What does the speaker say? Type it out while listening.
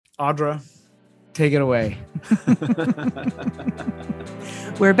Audra, take it away.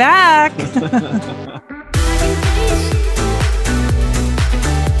 We're back.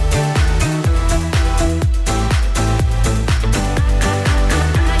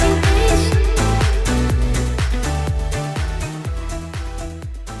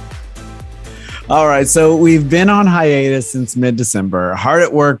 All right. So we've been on hiatus since mid-December, hard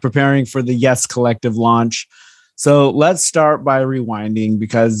at work preparing for the Yes Collective launch. So let's start by rewinding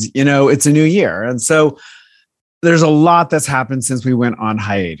because, it's a new year. And so there's a lot that's happened since we went on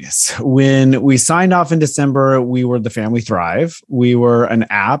hiatus. When we signed off in December, we were the Family Thrive. We were an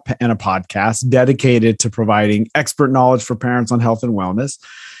app and a podcast dedicated to providing expert knowledge for parents on health and wellness.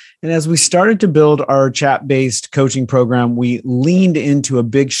 And as we started to build our chat-based coaching program, we leaned into a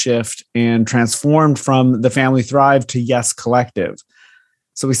big shift and transformed from the Family Thrive to Yes Collective.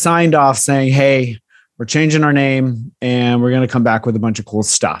 So we signed off saying, hey, we're changing our name and we're going to come back with a bunch of cool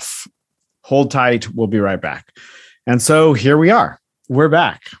stuff. Hold tight. We'll be right back. And so here we are. We're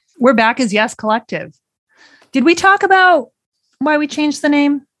back. We're back as Yes Collective. Did we talk about why we changed the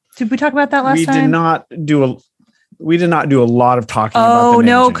name? Did we talk about that last time? We did not do a lot of talking about the name.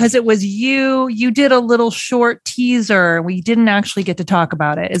 No, because it was you. You did a little short teaser. We didn't actually get to talk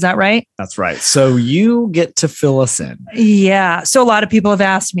about it. Is that right? That's right. So you get to fill us in. Yeah. So a lot of people have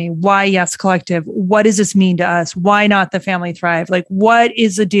asked me, why Yes Collective? What does this mean to us? Why not the Family Thrive? Like, what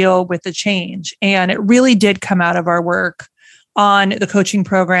is the deal with the change? And it really did come out of our work on the coaching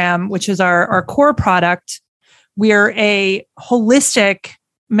program, which is our core product. We're a holistic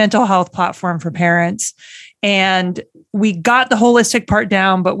mental health platform for parents. And we got the holistic part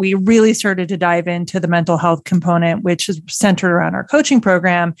down, but we really started to dive into the mental health component, which is centered around our coaching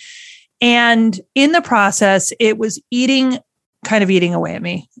program. And in the process, it was eating away at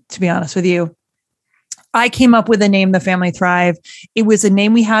me, to be honest with you. I came up with the name, The Family Thrive. It was a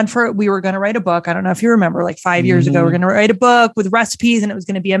name we were going to write a book. I don't know if you remember, like 5 years ago, we're going to write a book with recipes, and it was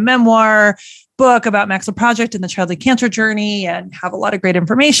going to be a memoir book about Maxwell Project and the childhood cancer journey and have a lot of great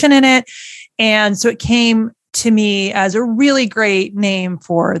information in it. And so it came to me as a really great name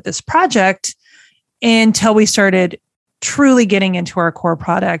for this project until we started truly getting into our core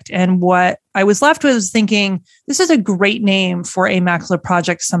product. And what I was left with was thinking, this is a great name for a Maxwell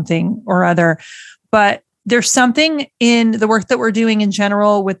Project something or other. But there's something in the work that we're doing in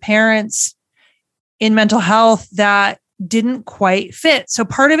general with parents in mental health that didn't quite fit. So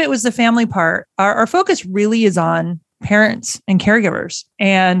part of it was the family part. Our focus really is on parents and caregivers.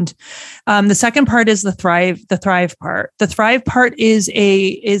 And the second part is the thrive part. The thrive part is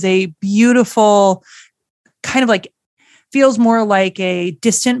a beautiful kind of like, feels more like a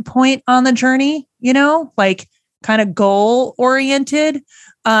distant point on the journey, like kind of goal oriented.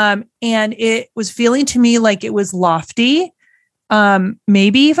 And it was feeling to me like it was lofty,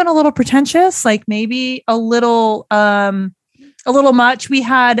 maybe even a little pretentious, like maybe a little much. We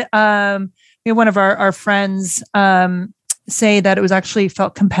had one of our friends say that it was actually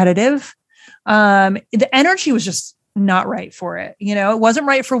felt competitive. The energy was just not right for it. It wasn't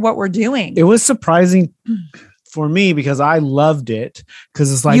right for what we're doing. It was surprising for me because I loved it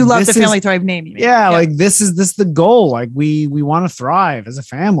because it's like, you love the Family Thrive name. Yeah. Like this is the goal. Like we want to thrive as a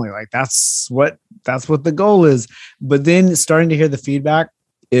family. Like that's what the goal is. But then starting to hear the feedback,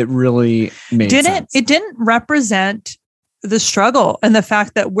 it really made sense. It didn't represent the struggle and the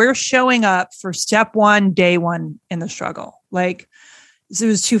fact that we're showing up for step one, day one in the struggle. Like it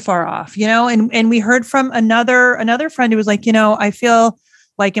was too far off, and we heard from another friend who was like, I feel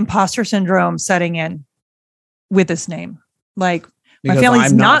like imposter syndrome setting in with this name. Like because my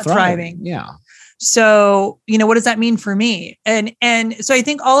family's not thriving. Yeah. So, what does that mean for me? And so I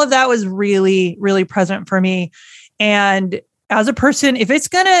think all of that was really, really present for me. And as a person, if it's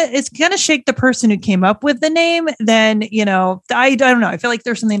gonna shake the person who came up with the name, then, I don't know. I feel like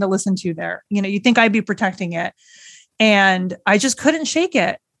there's something to listen to there. You think I'd be protecting it, and I just couldn't shake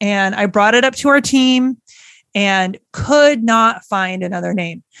it. And I brought it up to our team and could not find another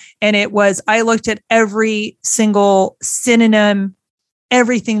name. And I looked at every single synonym,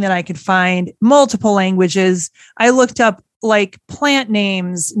 everything that I could find, multiple languages. I looked up like plant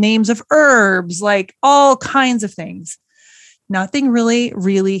names of herbs, like all kinds of things. Nothing really,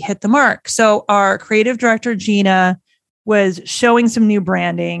 really hit the mark. So our creative director, Gina, was showing some new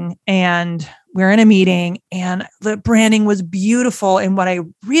branding, and we're in a meeting, and the branding was beautiful. And what I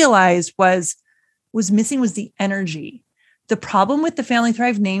realized was missing was the energy. The problem with the Family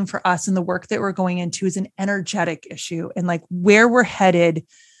Thrive name for us and the work that we're going into is an energetic issue, and like where we're headed.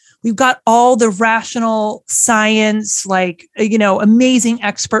 We've got all the rational science, like, amazing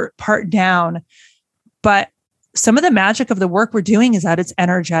expert part down, but some of the magic of the work we're doing is that it's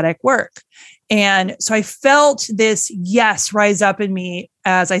energetic work. And so I felt this yes rise up in me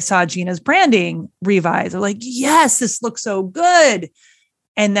as I saw Gina's branding revise. I'm like, yes, this looks so good.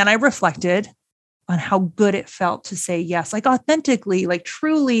 And then I reflected on how good it felt to say yes, like authentically, like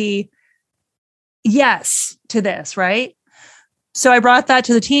truly yes to this, right? So I brought that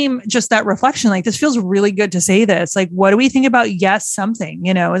to the team, just that reflection, like, this feels really good to say this. Like, what do we think about yes something?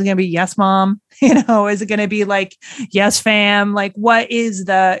 You know, is it going to be yes, mom? You know, is it going to be like yes, fam? Like, what is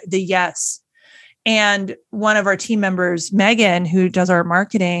the yes? And one of our team members, Megan, who does our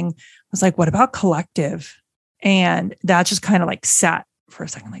marketing, was like, what about collective? And that just kind of like sat for a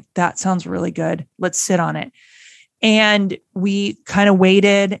second, like, that sounds really good. Let's sit on it. And we kind of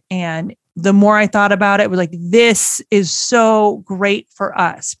waited, and the more I thought about it, was like, this is so great for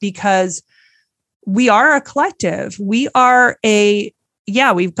us because we are a collective. We are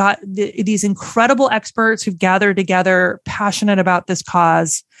we've got these incredible experts who've gathered together, passionate about this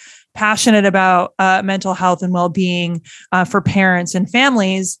cause, passionate about mental health and well-being for parents and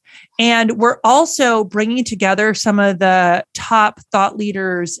families. And we're also bringing together some of the top thought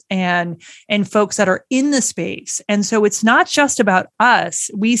leaders and folks that are in the space. And so it's not just about us.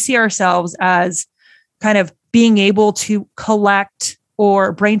 We see ourselves as kind of being able to collect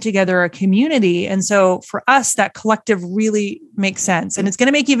or bring together a community. And so for us, that collective really makes sense. And it's going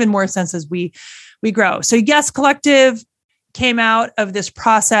to make even more sense as we grow. So yes, collective came out of this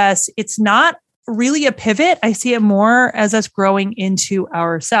process. It's not really a pivot. I see it more as us growing into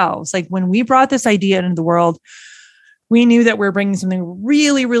ourselves. Like, when we brought this idea into the world, we knew that we're bringing something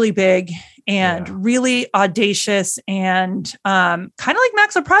really, really big and really audacious and kind of like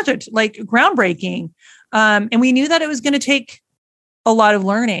Maxwell Project, like groundbreaking. And we knew that it was going to take a lot of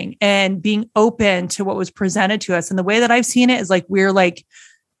learning and being open to what was presented to us. And the way that I've seen it is like, we're like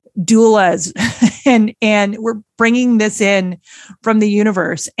doulas and we're bringing this in from the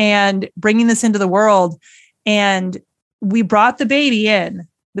universe and bringing this into the world. And we brought the baby in.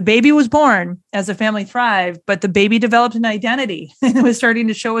 The baby was born as a Family Thrive, but the baby developed an identity and it was starting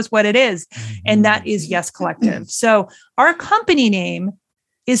to show us what it is. And that is Yes Collective. So our company name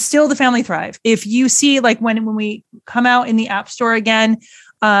is still the Family Thrive. If you see, like, when we come out in the App Store again,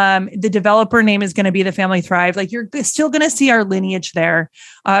 the developer name is going to be the Family Thrive. Like, you're still going to see our lineage there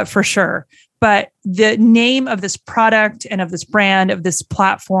for sure. But the name of this product and of this brand, of this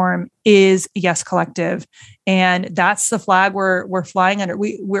platform, is Yes Collective. And that's the flag we're flying under.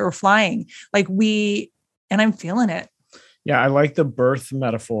 We're flying like and I'm feeling it. Yeah. I like the birth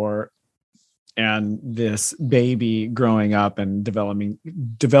metaphor and this baby growing up and developing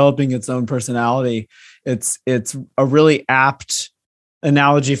its own personality. It's a really apt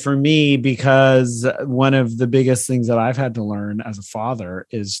analogy for me, because one of the biggest things that I've had to learn as a father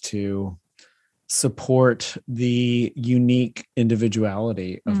is to support the unique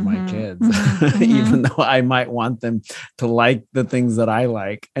individuality of my kids, even though I might want them to like the things that I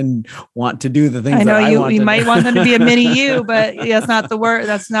like and want to do the things that I want. You might want them to be a mini you, but that's not the word.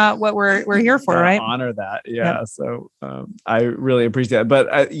 That's not what we're here for, right? Honor that. Yeah. Yep. So I really appreciate it.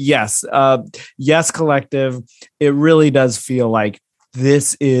 But yes, Yes Collective, it really does feel like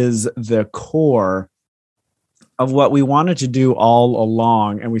this is the core of what we wanted to do all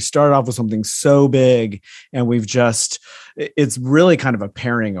along. And we started off with something so big, and it's really kind of a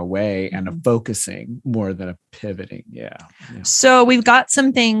paring away and a focusing more than a pivoting. Yeah. So we've got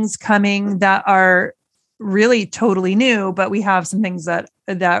some things coming that are really totally new, but we have some things that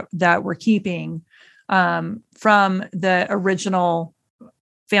we're keeping from the original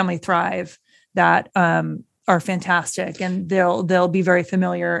Family Thrive that are fantastic, and they'll be very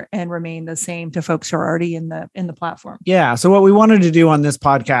familiar and remain the same to folks who are already in the platform. Yeah. So what we wanted to do on this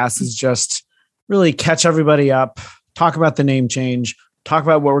podcast is just really catch everybody up, talk about the name change, talk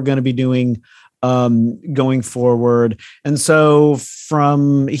about what we're going to be doing going forward. And so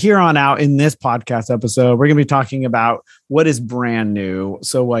from here on out in this podcast episode, we're going to be talking about what is brand new.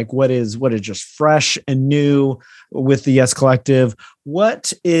 So like, what is just fresh and new with the Yes Collective?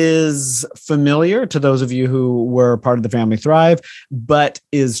 What is familiar to those of you who were part of the Family Thrive, but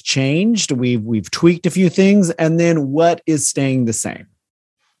is changed? We've tweaked a few things, and then what is staying the same?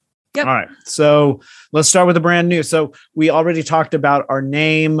 Yep. All right. So let's start with the brand new. So we already talked about our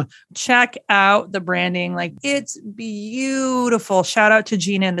name. Check out the branding. Like, it's beautiful. Shout out to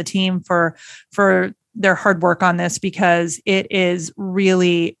Gina and the team for their hard work on this, because it is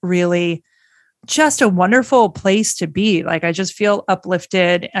really, really just a wonderful place to be. Like, I just feel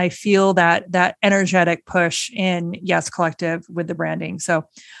uplifted. I feel that energetic push in Yes Collective with the branding. So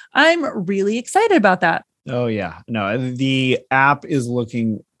I'm really excited about that. Oh yeah. No, the app is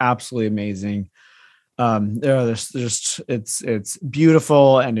looking absolutely amazing. It's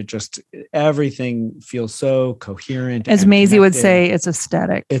beautiful, and everything feels so coherent. As Maisie would say, it's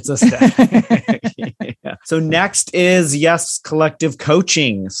aesthetic. It's aesthetic. Yeah. So next is Yes Collective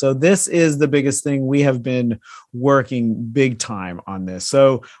Coaching. So this is the biggest thing. We have been working big time on this.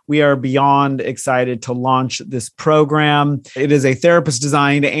 So we are beyond excited to launch this program. It is a therapist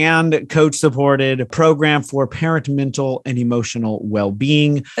designed and coach supported program for parent mental and emotional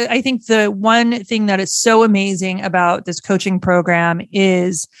well-being. I think the one thing that is so amazing about this coaching program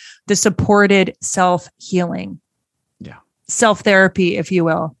is the supported self-healing. Yeah. Self-therapy, if you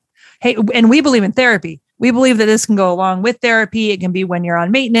will. Hey, and we believe in therapy. We believe that this can go along with therapy. It can be when you're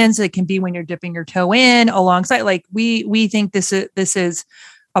on maintenance. It can be when you're dipping your toe in alongside. Like we think this is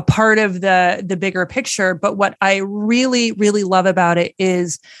a part of the bigger picture. But what I really, really love about it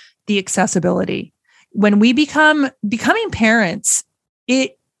is the accessibility. When we becoming parents,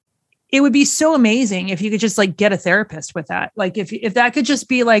 it would be so amazing if you could just like get a therapist with that. Like if that could just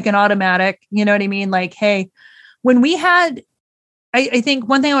be like an automatic, you know what I mean? Like, hey, when we had, I think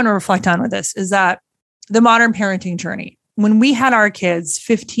one thing I want to reflect on with this is that the modern parenting journey, when we had our kids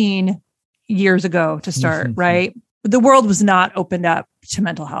 15 years ago to start, right? The world was not opened up to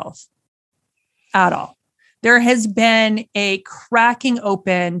mental health at all. There has been a cracking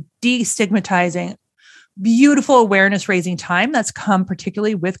open, destigmatizing, beautiful awareness raising time that's come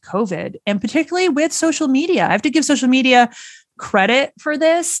particularly with COVID and particularly with social media. I have to give social media credit for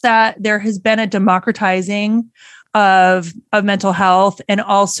this, that there has been a democratizing of mental health and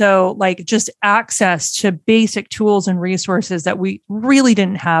also like just access to basic tools and resources that we really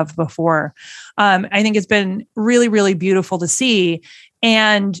didn't have before. I think it's been really, really beautiful to see.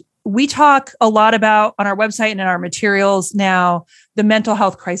 And we talk a lot about on our website and in our materials now, the mental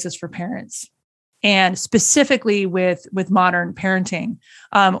health crisis for parents. And specifically with modern parenting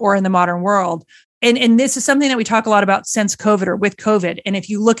or in the modern world. And this is something that we talk a lot about since COVID or with COVID. And if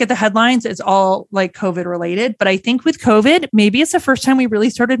you look at the headlines, it's all like COVID related. But I think with COVID, maybe it's the first time we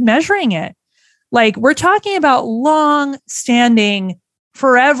really started measuring it. Like we're talking about long standing,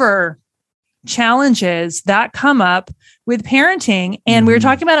 forever challenges that come up with parenting. And we were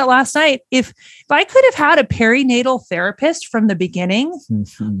talking about it last night. If I could have had a perinatal therapist from the beginning,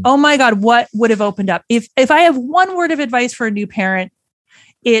 oh my God, what would have opened up? If I have one word of advice for a new parent,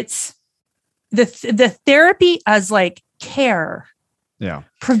 it's the therapy as like care,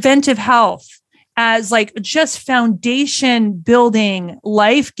 preventive health, as like just foundation building,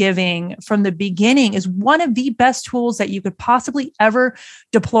 life giving from the beginning is one of the best tools that you could possibly ever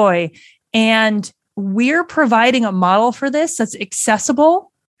deploy. And we're providing a model for this that's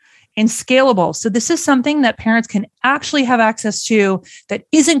accessible and scalable. So this is something that parents can actually have access to that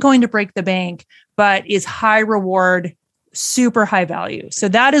isn't going to break the bank, but is high reward, super high value. So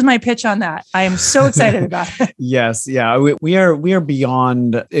that is my pitch on that. I am so excited about it. Yes. Yeah. We are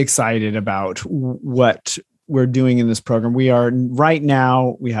beyond excited about what we're doing in this program. We are right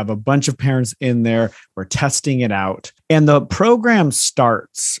now, we have a bunch of parents in there. We're testing it out. And the program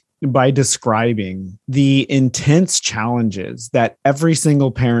starts by describing the intense challenges that every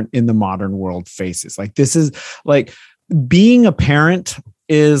single parent in the modern world faces. Like this is like being a parent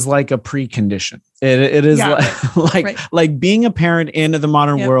is like a precondition. It is like being a parent in the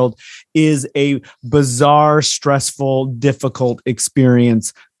modern world is a bizarre, stressful, difficult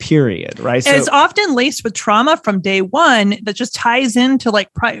experience, period. Right. So it's often laced with trauma from day one that just ties into like,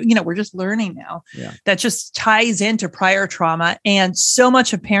 we're just learning now that just ties into prior trauma. And so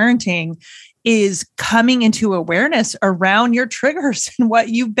much of parenting is coming into awareness around your triggers and what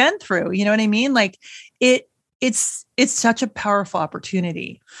you've been through. You know what I mean? Like it's such a powerful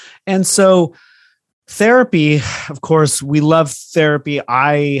opportunity. And so therapy, of course, we love therapy.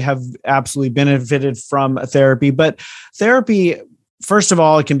 I have absolutely benefited from therapy, but therapy, first of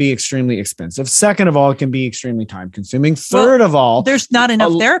all, it can be extremely expensive. Second of all, it can be extremely time consuming. Third of all, there's not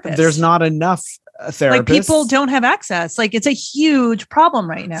enough therapists. There's not enough therapists. Like people don't have access. Like it's a huge problem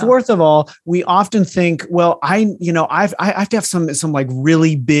right now. Fourth of all, we often think, well, I have to have some like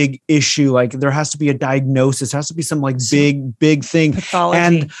really big issue. Like there has to be a diagnosis, there has to be some like big thing. Pathology.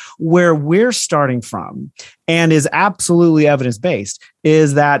 And where we're starting from and is absolutely evidence-based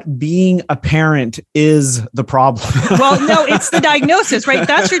is that being a parent is the problem. Well, no, it's the diagnosis, right?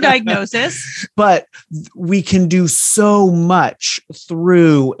 That's your diagnosis. But we can do so much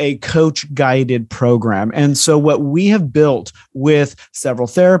through a coach-guided program. And so what we have built with several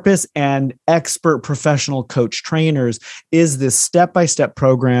therapists and expert professional coach trainers is this step-by-step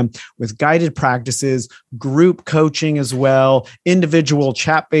program with guided practices, group coaching as well, individual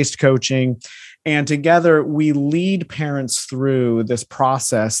chat-based coaching. And together we lead parents through this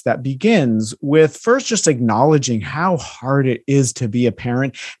process that begins with first just acknowledging how hard it is to be a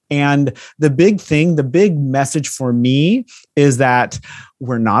parent. And the big message for me is that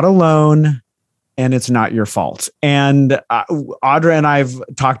we're not alone. And it's not your fault. And Audra and I've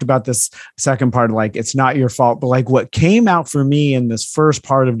talked about this second part, like, it's not your fault. But like what came out for me in this first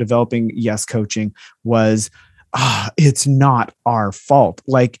part of developing Yes Coaching was, it's not our fault.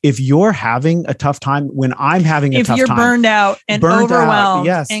 Like if you're having a tough time, when I'm having a tough time. If you're burned out and overwhelmed,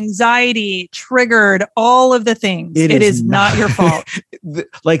 yes. Anxiety, triggered, all of the things, it is not your fault.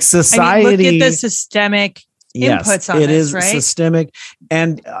 Like society. I mean, look at the systemic inputs on it this, is right? Systemic.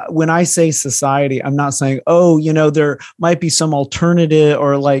 And when I say society, I'm not saying, there might be some alternative,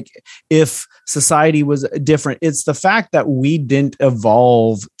 or like if society was different. It's the fact that we didn't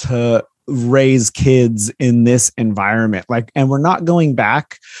evolve to raise kids in this environment. Like, and we're not going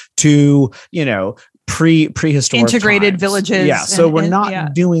back to, prehistoric integrated times. villages. Yeah. So we're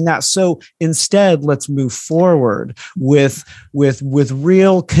not doing that. So instead, let's move forward with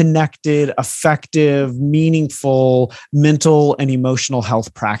real connected, effective, meaningful mental and emotional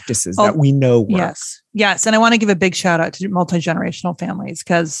health practices that we know work. Yes. And I want to give a big shout out to multi-generational families,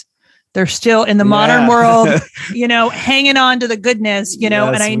 because they're still in the modern world, hanging on to the goodness, and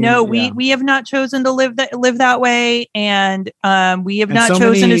I know we have not chosen to live that way. And we have not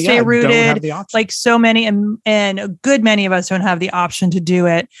chosen to stay rooted, like so many, and a good many of us don't have the option to do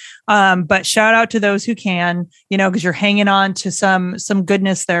it. But shout out to those who can, because you're hanging on to some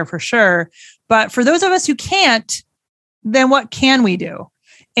goodness there for sure. But for those of us who can't, then what can we do?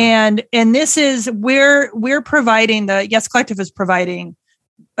 And this is where we're providing, the Yes Collective is providing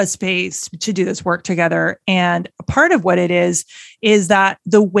a space to do this work together. And a part of what it is that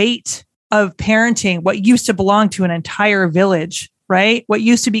the weight of parenting, what used to belong to an entire village, right? What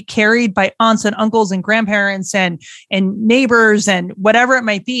used to be carried by aunts and uncles and grandparents and neighbors and whatever it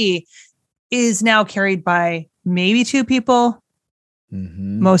might be, is now carried by maybe two people,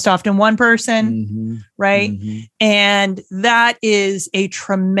 most often one person, right? And that is a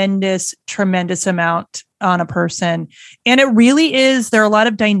tremendous, tremendous amount on a person. And it really is, there are a lot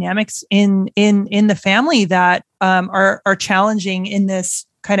of dynamics in the family that are challenging in this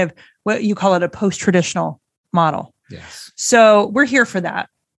kind of, what you call it, a post-traditional model. Yes. So we're here for that.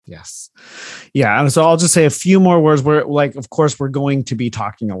 Yes. Yeah. And so I'll just say a few more words. Of course, we're going to be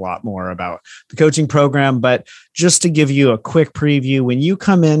talking a lot more about the coaching program, but just to give you a quick preview, when you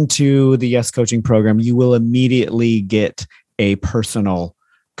come into the Yes Coaching program, you will immediately get a personal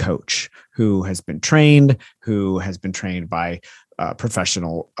coach who has been trained by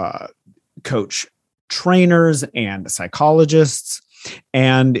professional coach trainers and psychologists.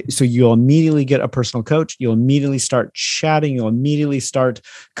 And so you'll immediately get a personal coach. You'll immediately start chatting. You'll immediately start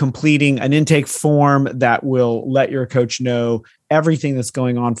completing an intake form that will let your coach know everything that's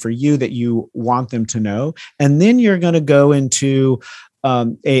going on for you that you want them to know. And then you're going to go into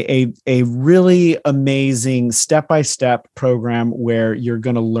a really amazing step-by-step program where you're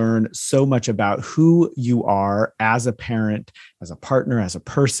going to learn so much about who you are as a parent, as a partner, as a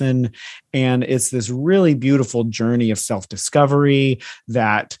person. And it's this really beautiful journey of self-discovery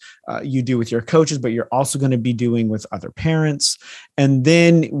that you do with your coaches, but you're also going to be doing with other parents. And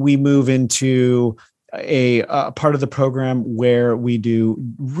then we move into a part of the program where we do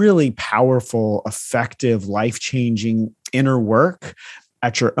really powerful, effective, life-changing inner work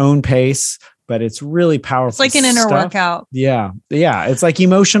at your own pace, but it's really powerful. It's like an inner workout. Yeah. It's like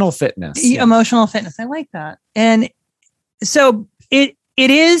emotional fitness. Emotional fitness. I like that. And so it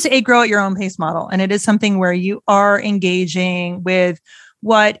is a grow at your own pace model. And it is something where you are engaging with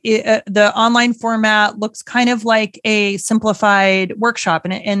the online format looks kind of like a simplified workshop.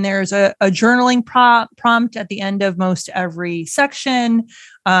 And there's a journaling prompt at the end of most every section.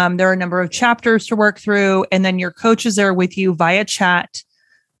 There are a number of chapters to work through, and then your coach is there with you via chat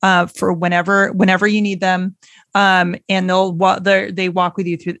for whenever you need them. And they walk with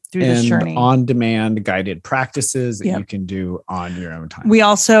you through this journey. On-demand guided practices that you can do on your own time. We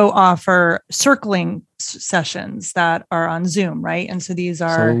also offer circling sessions that are on Zoom, right? And so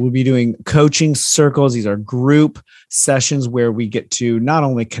we'll be doing coaching circles. These are group sessions where we get to not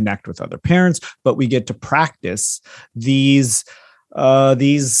only connect with other parents, but we get to practice these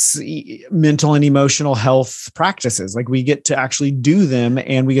mental and emotional health practices. Like we get to actually do them,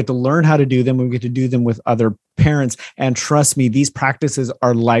 and we get to learn how to do them. And we get to do them with other parents. And trust me, these practices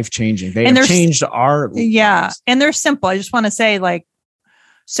are life-changing. They have changed our lives. And they're simple. I just want to say, like,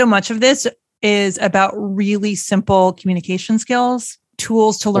 so much of this is about really simple communication skills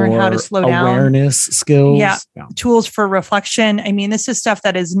tools to learn how to slow down. Awareness skills. Yeah. Tools for reflection. I mean, this is stuff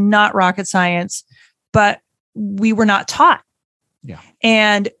that is not rocket science, but we were not taught. Yeah.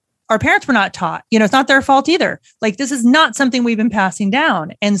 And our parents were not taught. It's not their fault either. Like, this is not something we've been passing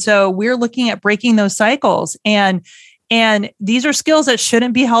down. And so we're looking at breaking those cycles. And these are skills that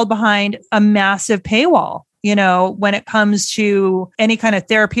shouldn't be held behind a massive paywall. When it comes to any kind of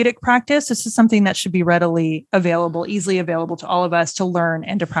therapeutic practice, this is something that should be readily available, easily available to all of us to learn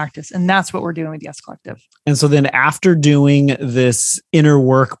and to practice. And that's what we're doing with Yes Collective. And so then after doing this inner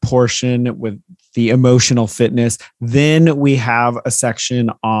work portion with the emotional fitness, then we have a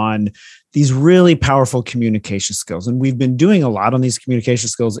section on these really powerful communication skills. And we've been doing a lot on these communication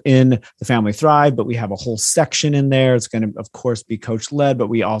skills in the Family Thrive, but we have a whole section in there. It's going to, of course, be coach led, but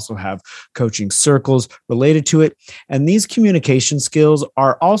we also have coaching circles related to it. And these communication skills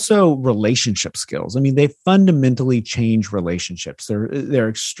are also relationship skills. I mean, they fundamentally change relationships. They're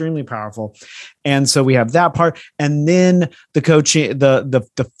extremely powerful. And so we have that part. And then the coaching,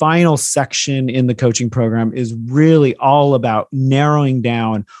 the final section in the coaching program is really all about narrowing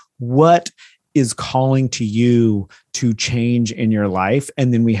down what is calling to you to change in your life.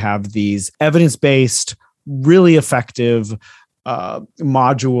 And then we have these evidence-based, really effective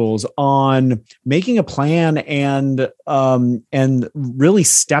modules on making a plan and really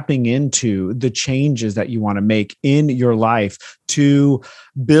stepping into the changes that you want to make in your life to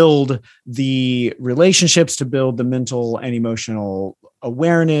build the relationships, to build the mental and emotional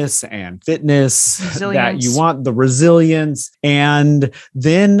awareness and fitness that you want, the resilience. And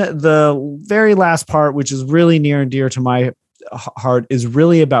then the very last part, which is really near and dear to my heart, is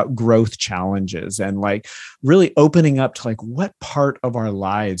really about growth challenges and like really opening up to like what part of our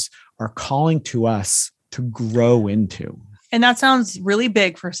lives are calling to us to grow into. And that sounds really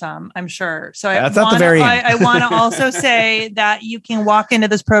big for some, I'm sure. So that's at the very end. I want to also say that you can walk into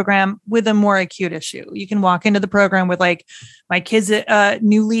this program with a more acute issue. You can walk into the program with like, my kid's a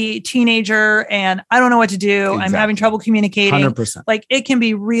newly teenager and I don't know what to do. Exactly. I'm having trouble communicating. 100%. Like, it can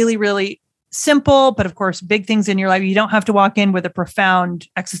be really, really simple, but of course, big things in your life. You don't have to walk in with a profound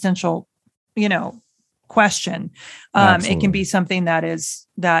existential, question. It can be something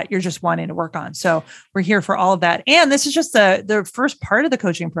that you're just wanting to work on. So we're here for all of that. And this is just the first part of the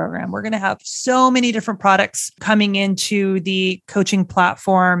coaching program. We're going to have so many different products coming into the coaching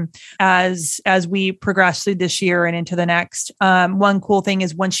platform as we progress through this year and into the next. One cool thing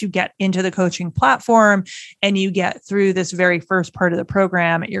is once you get into the coaching platform and you get through this very first part of the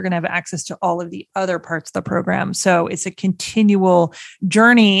program, you're going to have access to all of the other parts of the program. So it's a continual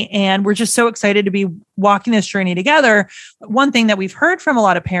journey. And we're just so excited to be walking this journey together. One thing that we've heard from a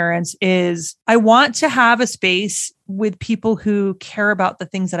lot of parents is, I want to have a space with people who care about the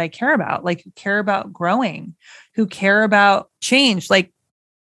things that I care about, like who care about growing, who care about change. Like,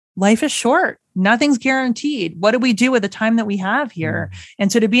 life is short. Nothing's guaranteed. What do we do with the time that we have here?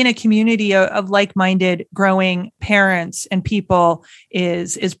 And so to be in a community of like-minded, growing parents and people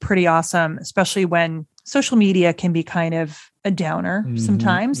is pretty awesome, especially when social media can be kind of a downer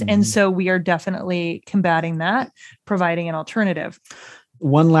sometimes. And so we are definitely combating that, providing an alternative.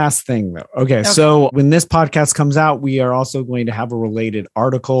 One last thing though. Okay. So when this podcast comes out, we are also going to have a related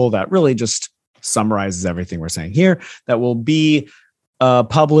article that really just summarizes everything we're saying here that will be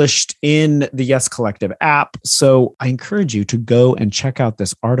published in the Yes Collective app. So I encourage you to go and check out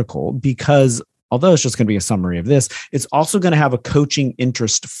this article because although it's just going to be a summary of this, it's also going to have a coaching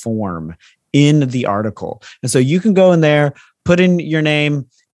interest form in the article. And so you can go in there, put in your name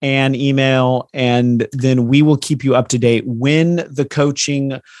and email, and then we will keep you up to date when the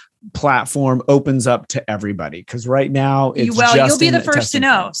coaching platform opens up to everybody. Because right now it's you'll be the first to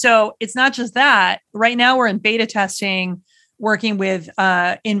know. So it's not just that. Right now we're in beta testing, working with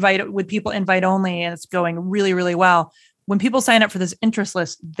people invite only, and it's going really, really well. When people sign up for this interest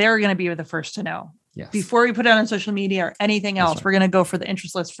list, they're going to be the first to know. Yes. Before we put it on social media or anything else, right, we're going to go for the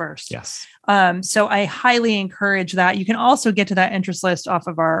interest list first. Yes. So I highly encourage that. You can also get to that interest list off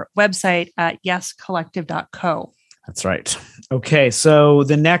of our website at yescollective.co. That's right. Okay. So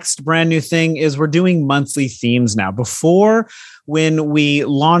the next brand new thing is we're doing monthly themes now. Before, when we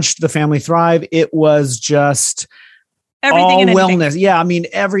launched the Family Thrive, it was just everything all wellness. Yeah. I mean,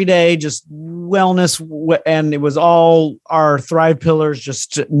 every day, just wellness. And it was all our Thrive pillars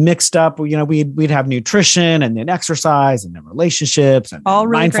just mixed up. You know, we'd have nutrition and then exercise and then relationships and all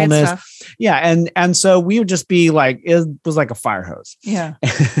really mindfulness. Great stuff. Yeah. And so we would just be like, it was like a fire hose. Yeah.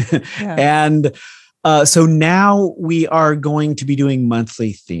 And so now we are going to be doing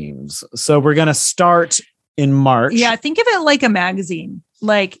monthly themes. So we're going to start in March. Yeah. Think of it like a magazine.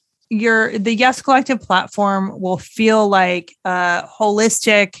 Like, the Yes Collective platform will feel like a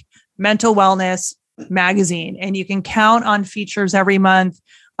holistic mental wellness magazine, and you can count on features every month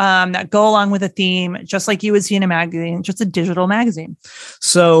that go along with a theme, just like you would see in a magazine, just a digital magazine.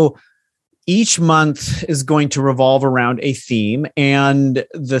 So each month is going to revolve around a theme, and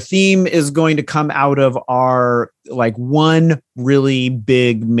the theme is going to come out of our one really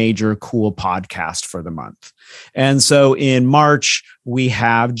big, major, cool podcast for the month. And so in March, we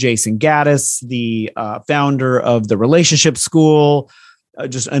have Jason Gaddis, the founder of the Relationship School,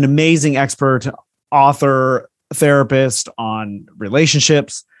 just an amazing expert, author, therapist on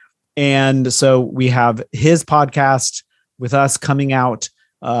relationships. And so we have his podcast with us coming out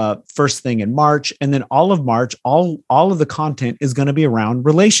first thing in March. And then all of March, all of the content is going to be around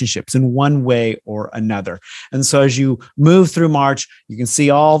relationships in one way or another. And so as you move through March, you can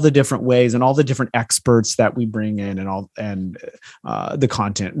see all the different ways and all the different experts that we bring in and the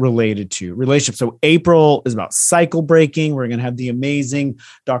content related to relationships. So April is about cycle breaking. We're going to have the amazing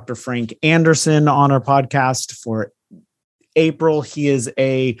Dr. Frank Anderson on our podcast for April. He is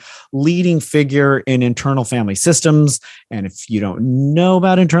a leading figure in internal family systems. And if you don't know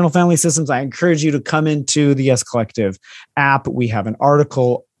about internal family systems, I encourage you to come into the Yes Collective app. We have an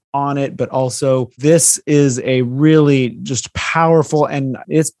article on it, but also this is a really just powerful, and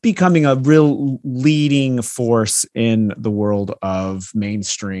it's becoming a real leading force in the world of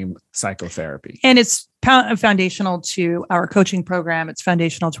mainstream psychotherapy. And it's foundational to our coaching program. It's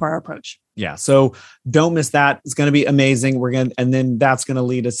foundational to our approach. Yeah. So don't miss that. It's going to be amazing. And then that's going to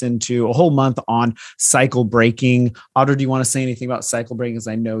lead us into a whole month on cycle breaking. Audra, do you want to say anything about cycle breaking? Because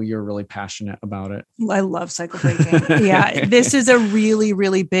I know you're really passionate about it. I love cycle breaking. Yeah. This is a really,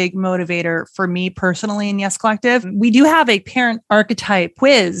 really big motivator for me personally in Yes Collective. We do have a parent archetype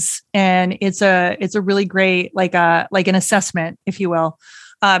quiz, and it's a really great, like an assessment, if you will.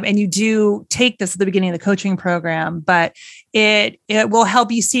 And you do take this at the beginning of the coaching program, but it will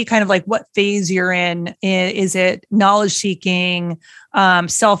help you see kind of like what phase you're in. Is it knowledge seeking,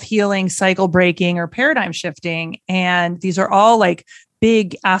 self-healing, cycle breaking, or paradigm shifting? And these are all like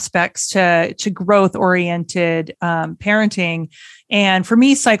big aspects to growth oriented parenting. And for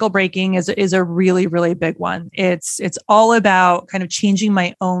me, cycle breaking is a really, really big one. It's all about kind of changing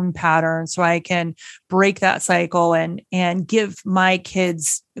my own pattern so I can break that cycle and equip my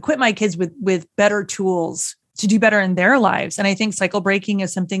kids with better tools to do better in their lives. And I think cycle breaking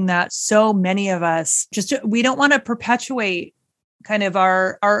is something that so many of us we don't want to perpetuate kind of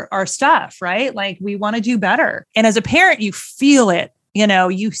our stuff, right? Like we want to do better. And as a parent, you feel it.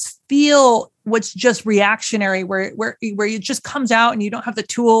 You feel what's just reactionary, where it just comes out and you don't have the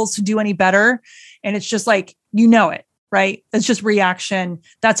tools to do any better. And it's just like, it, right? It's just reaction.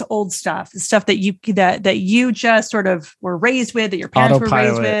 That's old stuff. The stuff that you just sort of were raised with, that your parents were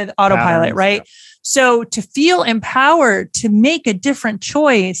raised with, autopilot, patterns, right? Yeah. So to feel empowered to make a different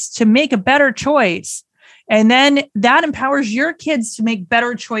choice, to make a better choice, and then that empowers your kids to make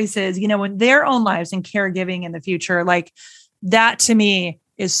better choices, in their own lives and caregiving in the future. Like, that to me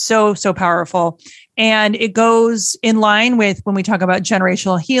is so, so powerful. And it goes in line with when we talk about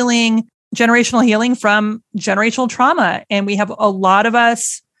generational healing from generational trauma. And we have a lot of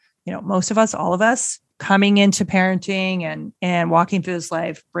us, most of us, all of us coming into parenting and walking through this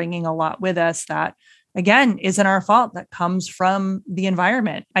life, bringing a lot with us that, again, isn't our fault, that comes from the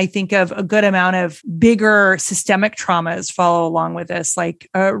environment. I think of a good amount of bigger systemic traumas follow along with this, like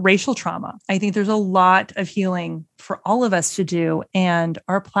racial trauma. I think there's a lot of healing for all of us to do. And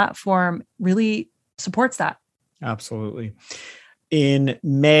our platform really supports that. Absolutely. In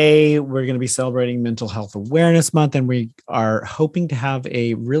May, we're going to be celebrating Mental Health Awareness Month, and we are hoping to have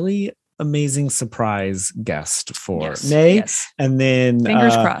a really amazing surprise guest for May. Yes. And then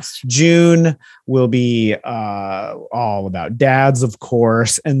fingers crossed. June will be all about dads, of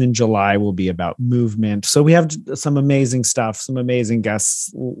course. And then July will be about movement. So we have some amazing stuff, some amazing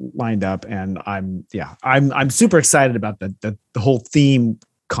guests lined up. And I'm super excited about the whole theme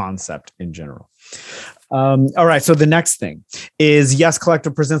concept in general. All right. So the next thing is Yes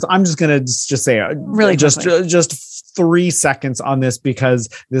Collective presents. I'm just going to just say really just 3 seconds on this because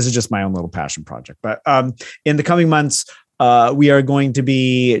this is just my own little passion project. But in the coming months, we're going to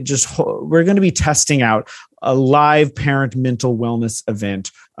be testing out a live parent mental wellness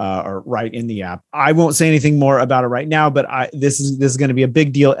event or right in the app. I won't say anything more about it right now, but this is going to be a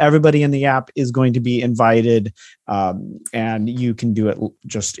big deal. Everybody in the app is going to be invited, and you can do it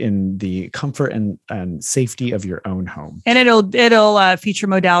just in the comfort and safety of your own home. And it'll feature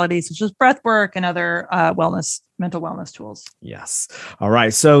modalities such as breath work and other mental wellness tools. Yes. All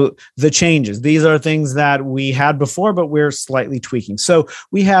right. So the changes, these are things that we had before, but we're slightly tweaking. So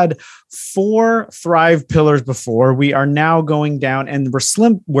we had 4 Thrive pillars before. We are now going down and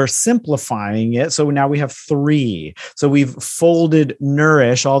we're simplifying it. So now we have 3. So we've folded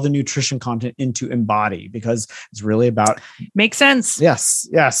Nourish, all the nutrition content, into Embody, because it's really about... Makes sense. Yes.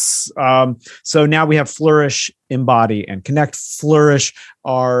 Yes. So now we have Flourish, Embody, and Connect. Flourish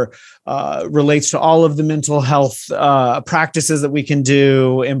relates to all of the mental health practices that we can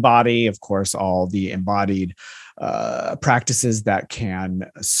do. Embody, of course, all the embodied practices that can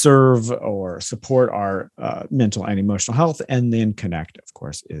serve or support our mental and emotional health. And then Connect, of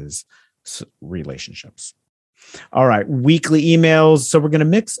course, is relationships. All right, weekly emails. So we're going to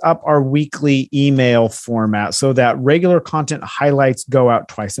mix up our weekly email format so that regular content highlights go out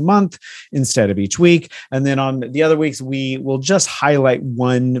twice a month instead of each week. And then on the other weeks, we will just highlight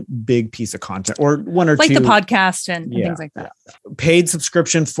one big piece of content or one or two. Like the podcast and things like that. Yeah. Paid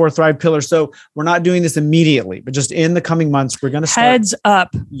subscription for Thrive Pillar. So we're not doing this immediately, but just in the coming months, we're going to start. Heads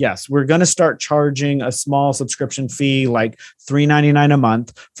up. Yes, we're going to start charging a small subscription fee, like $3.99 a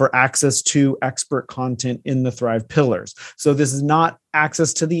month, for access to expert content in the Thrive Pillars. So this is not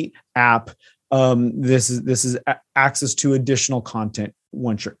access to the app. This is access to additional content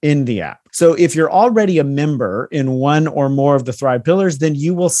once you're in the app. So if you're already a member in one or more of the Thrive Pillars, then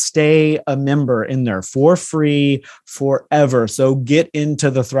you will stay a member in there for free forever. So get into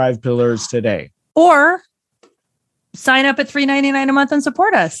the Thrive Pillars today. Or sign up at $3.99 a month and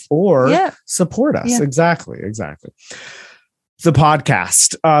support us. Support us. Yeah. Exactly. The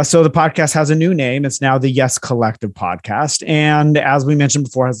podcast. So the podcast has a new name. It's now the Yes Collective Podcast. And as we mentioned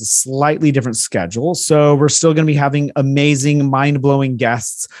before, has a slightly different schedule. So we're still going to be having amazing, mind-blowing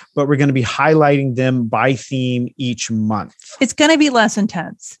guests, but we're going to be highlighting them by theme each month. It's going to be less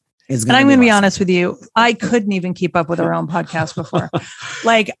intense. And I'm going to be honest with you. I couldn't even keep up with our own podcast before.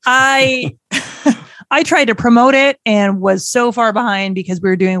 I tried to promote it and was so far behind because we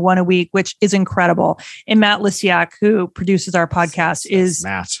were doing one a week, which is incredible. And Matt Lisiak, who produces our podcast, is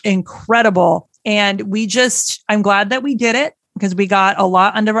incredible. And I'm glad that we did it because we got a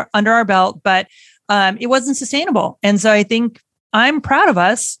lot under our belt, but it wasn't sustainable. And so I think I'm proud of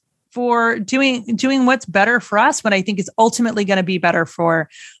us for doing what's better for us, but I think is ultimately going to be better for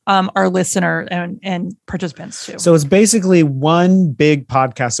our listener and participants too. So it's basically one big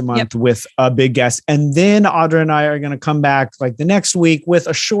podcast a month with a big guest. And then Audra and I are going to come back like the next week with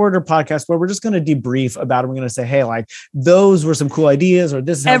a shorter podcast where we're just going to debrief about it. We're going to say, hey, like those were some cool ideas, or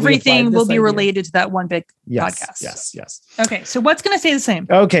this is how everything will be related to that one big podcast. Yes. Okay. So what's going to stay the same?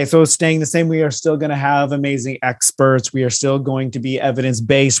 Okay. So staying the same, we are still going to have amazing experts. We are still going to be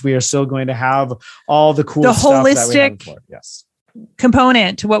evidence-based. We are still going to have all the cool stuff that we had before. Yes.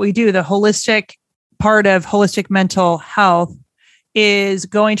 Component to what we do, the holistic part of holistic mental health is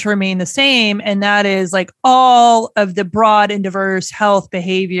going to remain the same. And that is like all of the broad and diverse health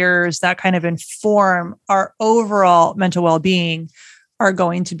behaviors that kind of inform our overall mental well-being are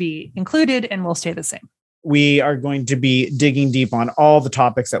going to be included and will stay the same. We are going to be digging deep on all the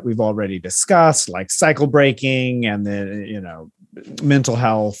topics that we've already discussed, like cycle breaking and mental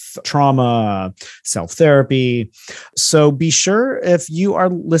health, trauma, self-therapy. So be sure, if you are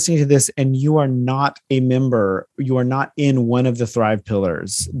listening to this and you are not a member, you are not in one of the Thrive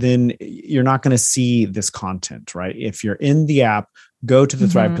Pillars, then you're not going to see this content, right? If you're in the app, go to the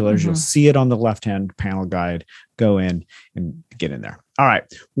Thrive Pillars. You'll see it on the left-hand panel guide. Go in and get in there. All right.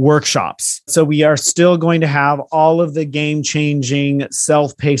 Workshops. So we are still going to have all of the game-changing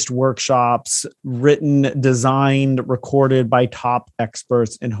self-paced workshops, written, designed, recorded by top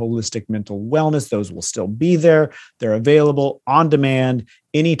experts in holistic mental wellness. Those will still be there. They're available on demand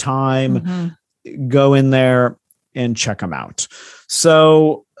anytime. Go in there and check them out.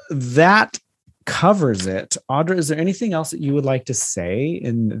 So that covers it. Audra, is there anything else that you would like to say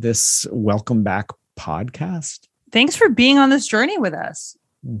in this welcome back podcast? Thanks for being on this journey with us.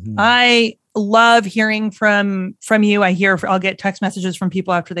 I love hearing from you. I'll get text messages from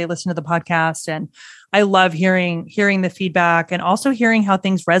people after they listen to the podcast, and I love hearing the feedback and also hearing how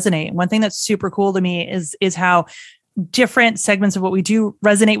things resonate. One thing that's super cool to me is how different segments of what we do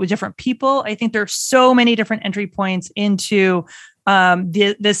resonate with different people. I think there's so many different entry points into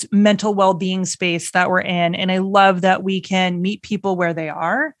this mental well-being space that we're in. And I love that we can meet people where they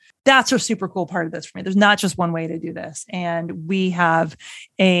are. That's a super cool part of this for me. There's not just one way to do this. And we have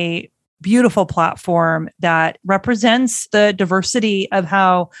a beautiful platform that represents the diversity of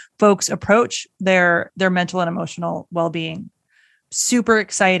how folks approach their mental and emotional well-being. Super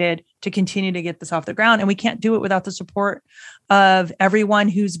excited to continue to get this off the ground. And we can't do it without the support of everyone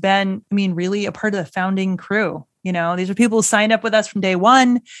who's been, really a part of the founding crew. These are people who signed up with us from day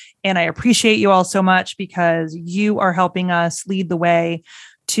one. And I appreciate you all so much because you are helping us lead the way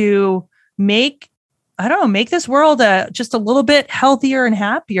to make this world just a little bit healthier and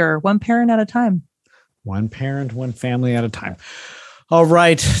happier, one parent at a time. One parent, one family at a time. All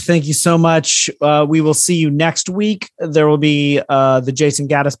right. Thank you so much. We will see you next week. There will be the Jason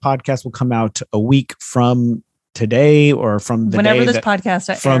Gaddis podcast will come out a week from today or from the whenever day this that,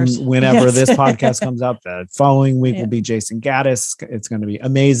 podcast from airs. whenever Yes. this podcast comes out. The following week will be Jason Gaddis. It's going to be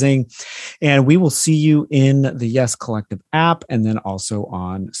amazing. And we will see you in the Yes Collective app and then also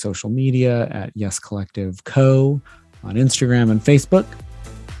on social media at Yes Collective Co. on Instagram and Facebook.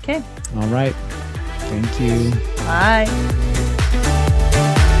 Okay. All right. Thank you. Bye.